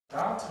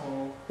That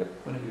or? Yep,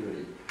 whenever you're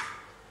ready.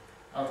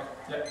 Okay,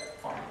 yeah,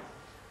 fine.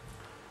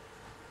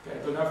 Okay,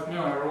 good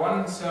afternoon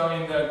everyone. So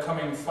in the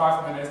coming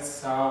 5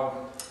 minutes,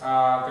 I'm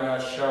going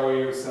to show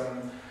you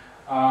some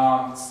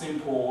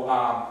simple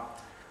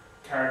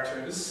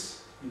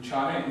characters in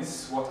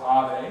Chinese. What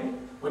are they?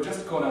 We're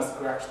just going to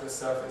scratch the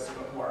surface,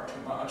 don't worry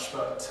too much,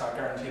 but I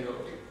guarantee there will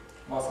be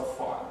lots of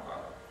fun.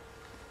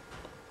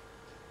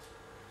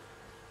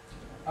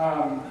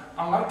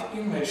 Unlike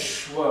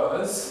English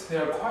words,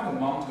 there are quite a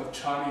amount of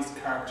Chinese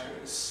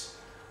characters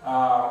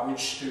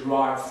which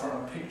derive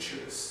from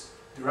pictures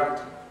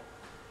directly.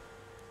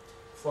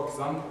 For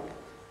example,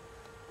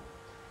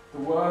 the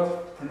word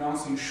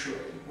pronouncing shui,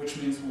 which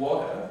means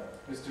water,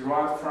 is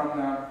derived from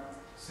a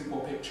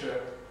simple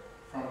picture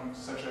from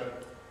such a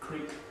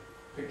creek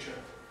picture.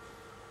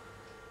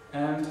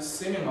 And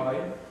similarly,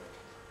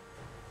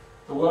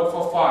 the word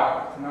for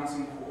fire,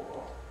 pronouncing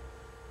huo,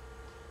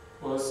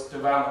 was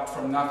developed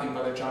from nothing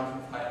but a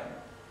jumping flame.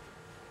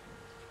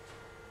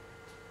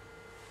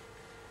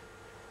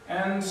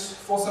 And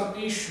for some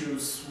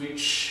issues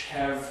which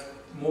have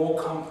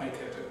more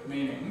complicated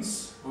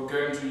meanings, we're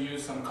going to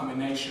use some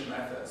combination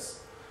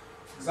methods.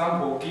 For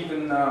example,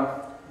 given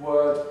a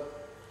word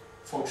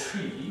for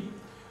tree,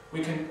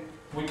 we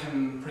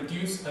can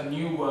produce a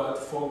new word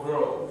for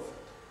grove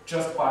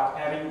just by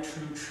adding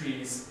two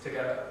trees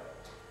together.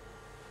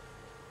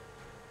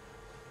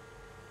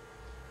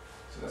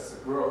 So that's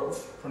the grove.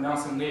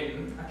 Pronouncing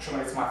Lin,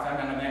 actually it's my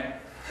family name.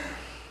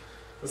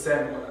 The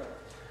same word.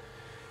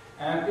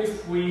 And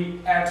if we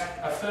add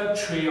a third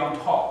tree on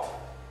top,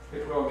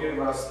 it will give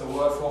us the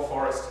word for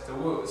forest, the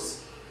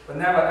woods. But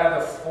never add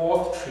a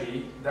fourth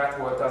tree,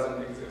 that word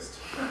doesn't exist.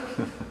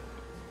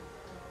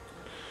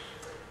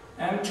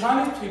 And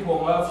Chinese people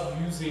love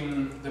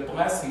using the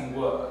blessing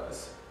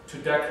words to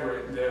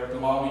decorate their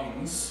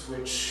belongings,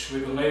 which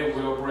we believe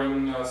will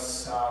bring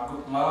us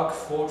good luck,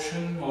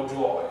 fortune, or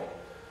joy.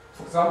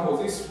 For example,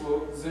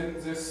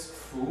 this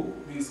fu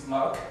means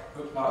luck,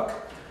 good luck.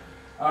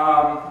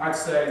 I'd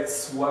say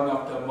it's one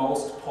of the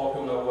most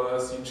popular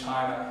words in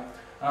China.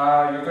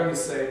 You're going to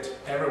see it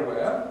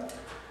everywhere.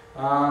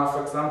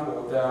 For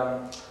example, the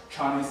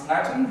Chinese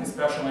Latin,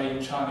 especially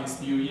in Chinese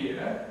New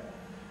Year,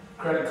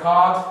 credit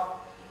card,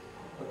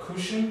 a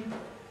cushion,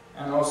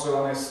 and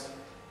also on this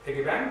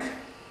piggy bank,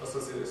 also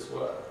see this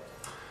word.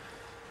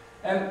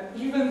 And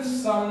even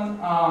some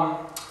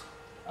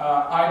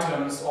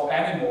items or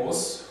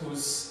animals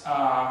whose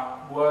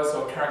words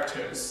or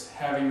characters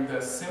having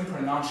the same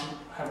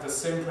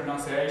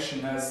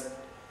pronunciation as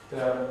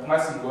the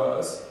blessing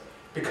words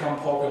become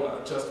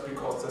popular just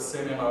because the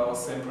similar or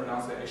same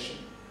pronunciation.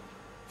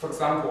 For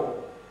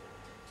example,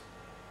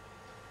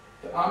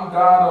 the arm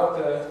guard of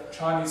the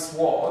Chinese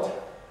sword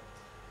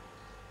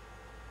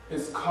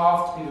is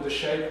carved into the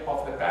shape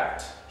of the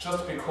bat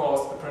just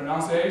because the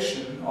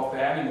pronunciation of the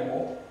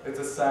animal is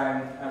the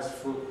same as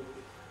food.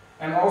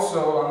 And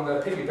also on the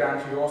piggy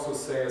bank you also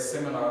see a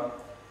similar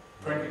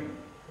printing.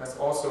 That's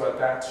also a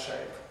bat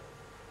shape.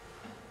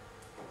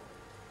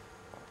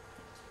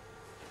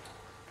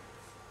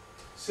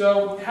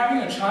 So having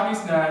a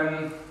Chinese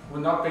name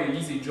would not be an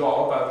easy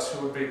job, but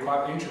it would be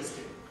quite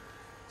interesting.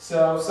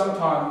 So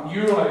sometimes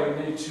usually you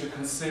need to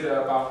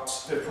consider about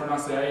the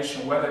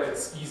pronunciation, whether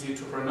it's easy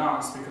to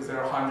pronounce, because there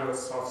are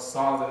hundreds of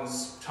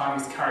thousands of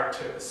Chinese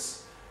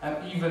characters.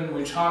 And even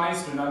we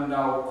Chinese do not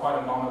know quite a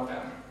amount of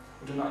them.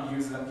 We do not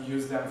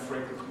use them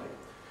frequently.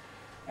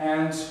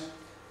 And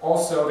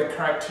also the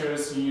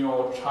characters in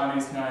your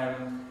Chinese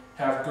name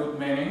have good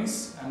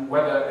meanings, and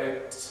whether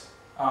it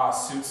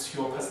suits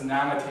your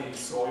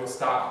personalities or your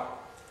style.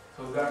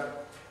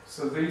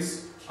 So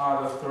these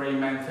are the three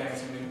main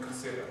things you need to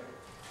consider.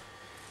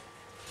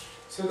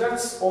 So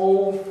that's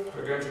all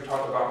we're going to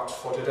talk about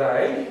for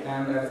today.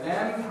 And at the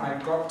end,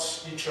 I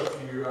got each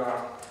of you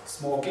a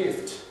small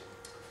gift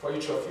for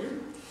each of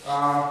you.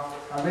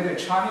 I made a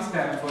Chinese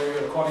name for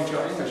you according to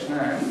your English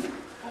name.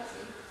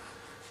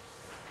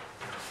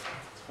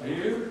 For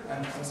you,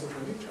 and also for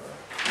Victor.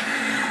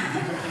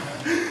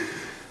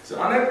 So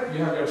on it,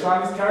 you have your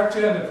Chinese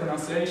character and the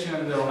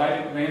pronunciation, the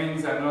related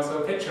meanings, and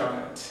also a picture on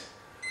it.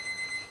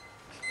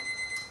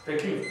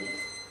 Thank you.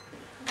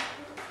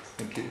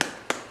 Thank you.